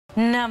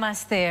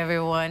Namaste,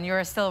 everyone.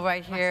 You're still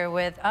right here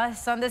with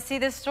us on the See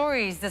the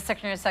Stories, the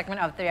second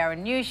segment of the 3-hour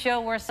news show.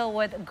 We're still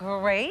with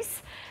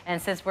Graace.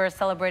 And since we're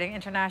celebrating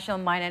International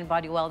Mind and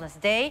Body Wellness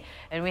Day,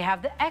 and we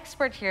have the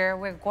expert here,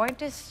 we're going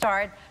to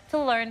start to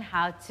learn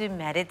how to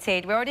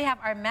meditate. We already have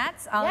our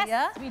mats, Alia.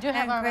 Yes, we do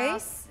have our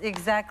Graace.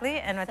 Exactly.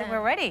 And I think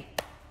we're ready.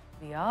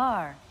 We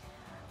are.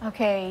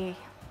 Okay.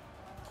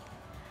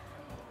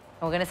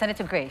 We're going to send it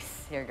to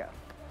Graace. Here you go.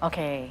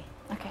 Okay.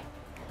 Okay.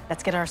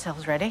 Let's get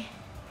ourselves ready.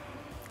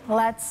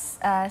 Let's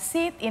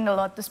sit in the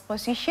lotus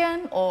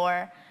position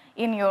or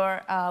in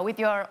your with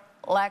your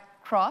leg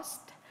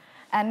crossed,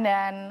 and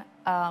then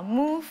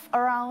move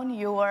around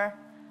your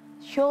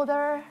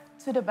shoulder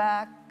to the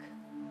back.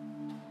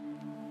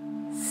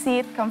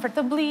 Sit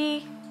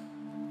comfortably,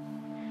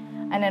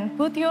 and then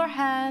put your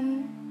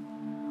hand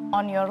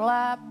on your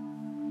lap,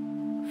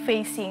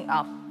 facing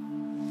up.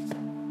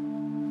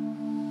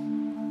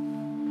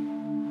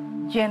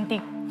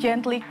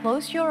 Gently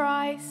close your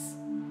eyes.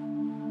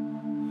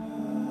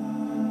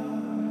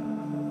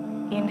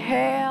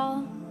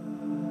 Inhale,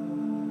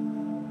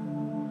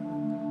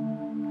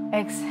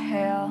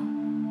 exhale.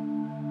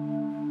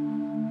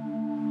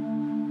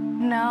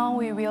 Now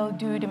we will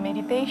do the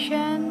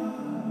meditation.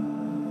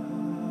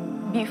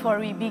 Before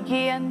we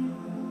begin,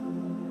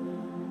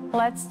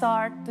 let's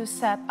start to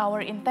set our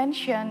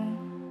intention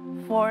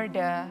for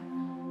the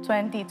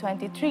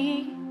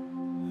 2023.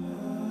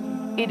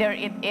 Either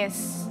it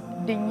is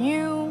the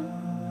new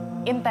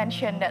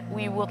intention that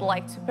we would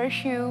like to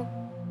pursue,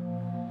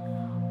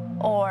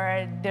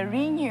 or the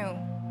renew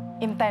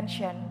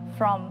intention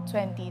from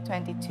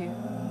 2022.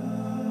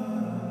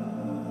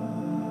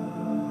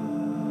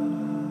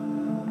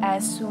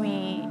 As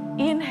we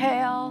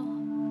inhale,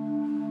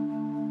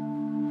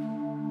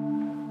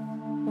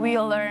 we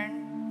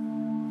learn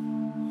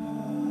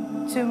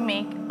to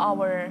make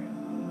our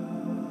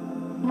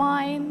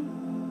mind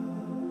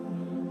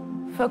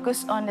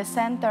focus on the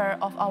center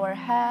of our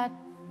head,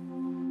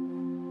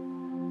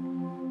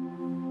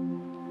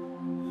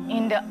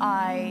 in the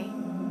eye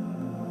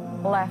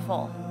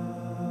level.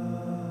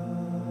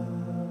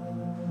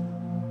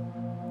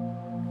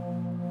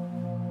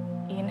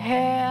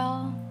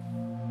 Inhale,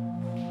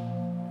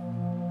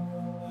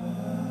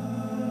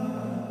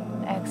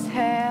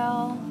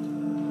 exhale.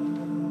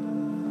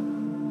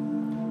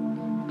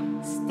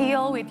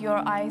 Still with your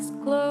eyes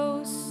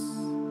closed,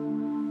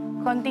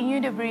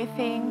 continue the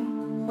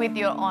breathing with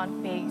your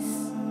own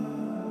pace.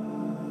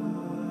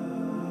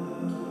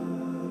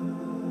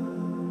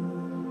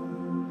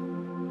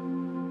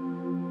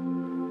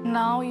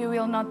 Now you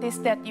will notice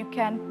that you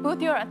can put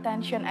your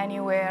attention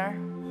anywhere.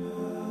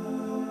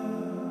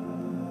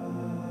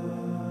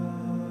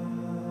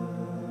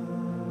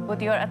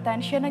 Put your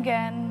attention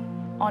again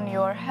on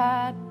your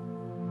head,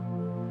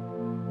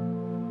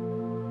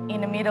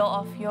 in the middle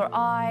of your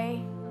eye.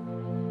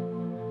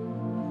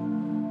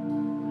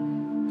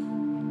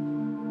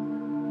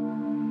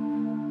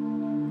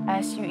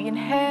 As you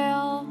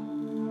inhale,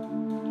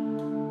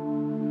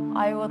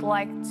 I would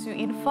like to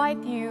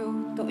invite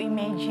you to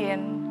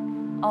imagine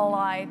a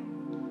light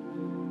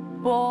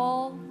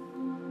ball.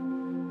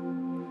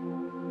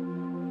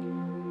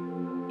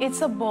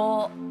 It's a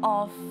ball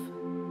of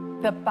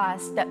the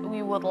past that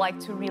we would like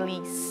to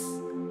release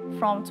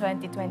from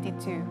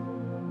 2022.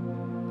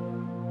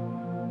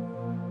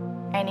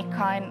 Any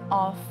kind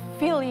of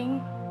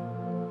feeling,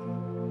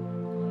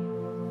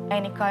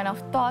 any kind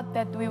of thought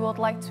that we would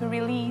like to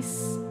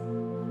release.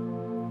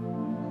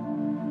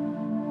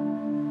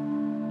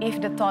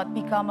 If the thought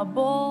become a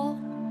ball,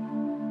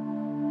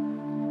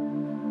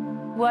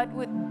 what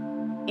would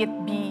it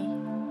be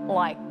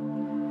like?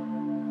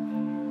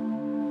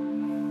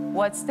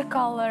 What's the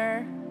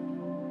color,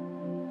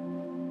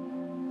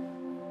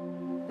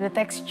 the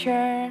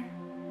texture,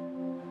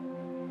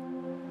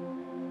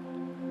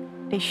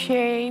 the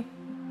shape,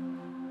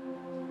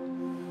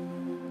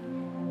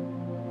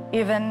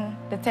 even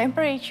the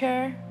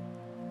temperature?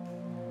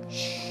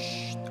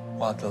 Shh.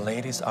 While the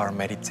ladies are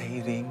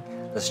meditating,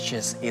 let's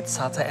just eat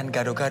satay and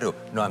gado-gado.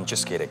 No, I'm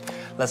just kidding.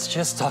 Let's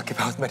just talk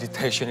about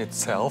meditation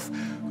itself.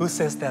 Who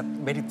says that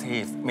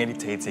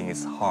meditating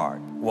is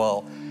hard?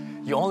 Well,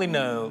 you only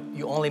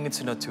need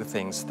to know two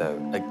things though: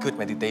 a good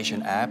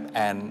meditation app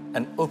and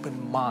an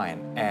open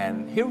mind.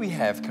 And here we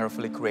have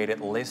carefully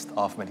created list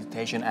of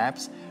meditation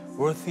apps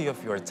worthy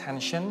of your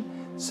attention.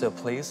 So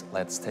please,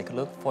 let's take a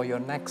look for your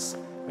next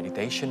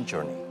meditation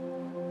journey.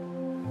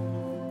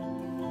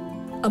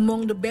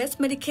 Among the best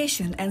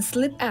medication and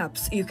sleep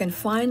apps you can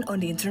find on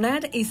the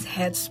internet is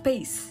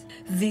Headspace.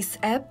 This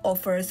app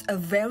offers a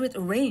varied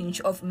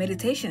range of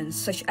meditations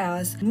such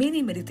as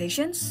mini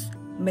meditations,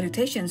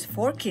 meditations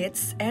for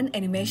kids, and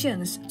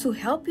animations to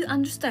help you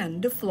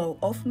understand the flow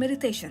of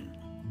meditation.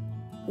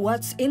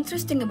 What's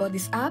interesting about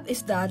this app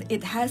is that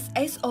it has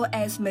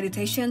SOS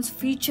Meditations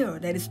feature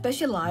that is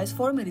specialized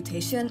for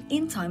meditation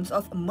in times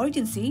of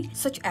emergency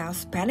such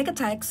as panic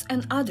attacks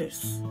and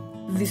others.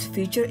 This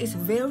feature is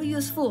very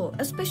useful,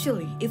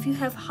 especially if you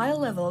have high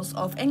levels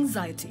of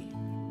anxiety.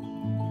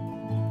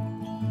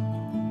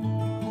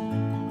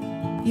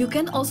 You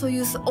can also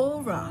use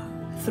Aura.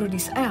 Through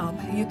this app,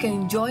 you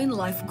can join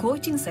live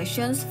coaching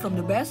sessions from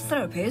the best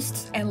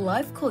therapists and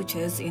life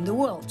coaches in the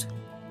world.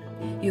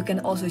 You can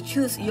also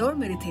choose your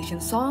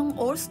meditation song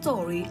or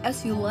story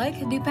as you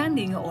like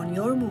depending on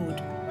your mood.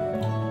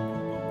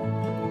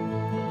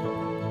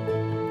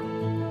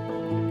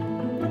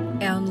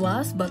 And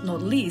last but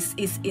not least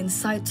is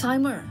Insight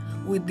Timer.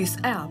 With this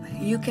app,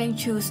 you can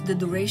choose the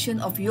duration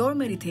of your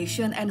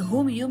meditation and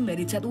whom you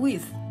meditate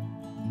with.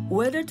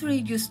 Whether to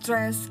reduce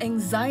stress,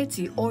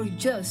 anxiety, or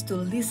just to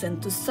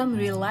listen to some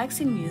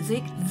relaxing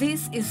music,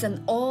 this is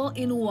an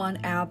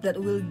all-in-one app that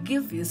will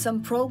give you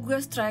some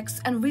progress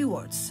tracks and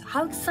rewards.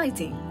 How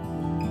exciting!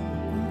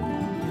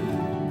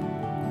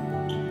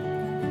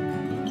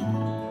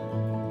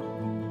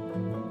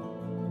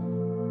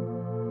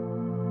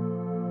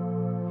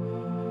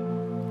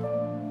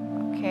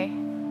 Okay.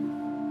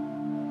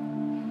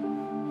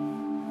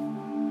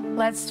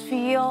 Let's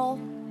feel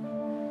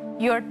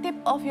your tip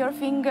of your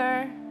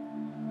finger.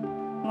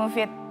 Move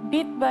it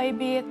bit by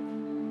bit.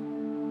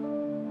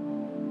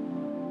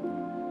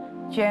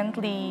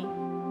 Gently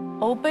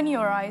open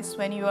your eyes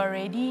when you are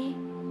ready.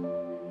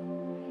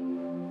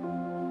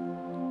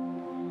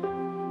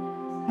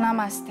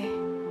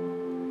 Namaste.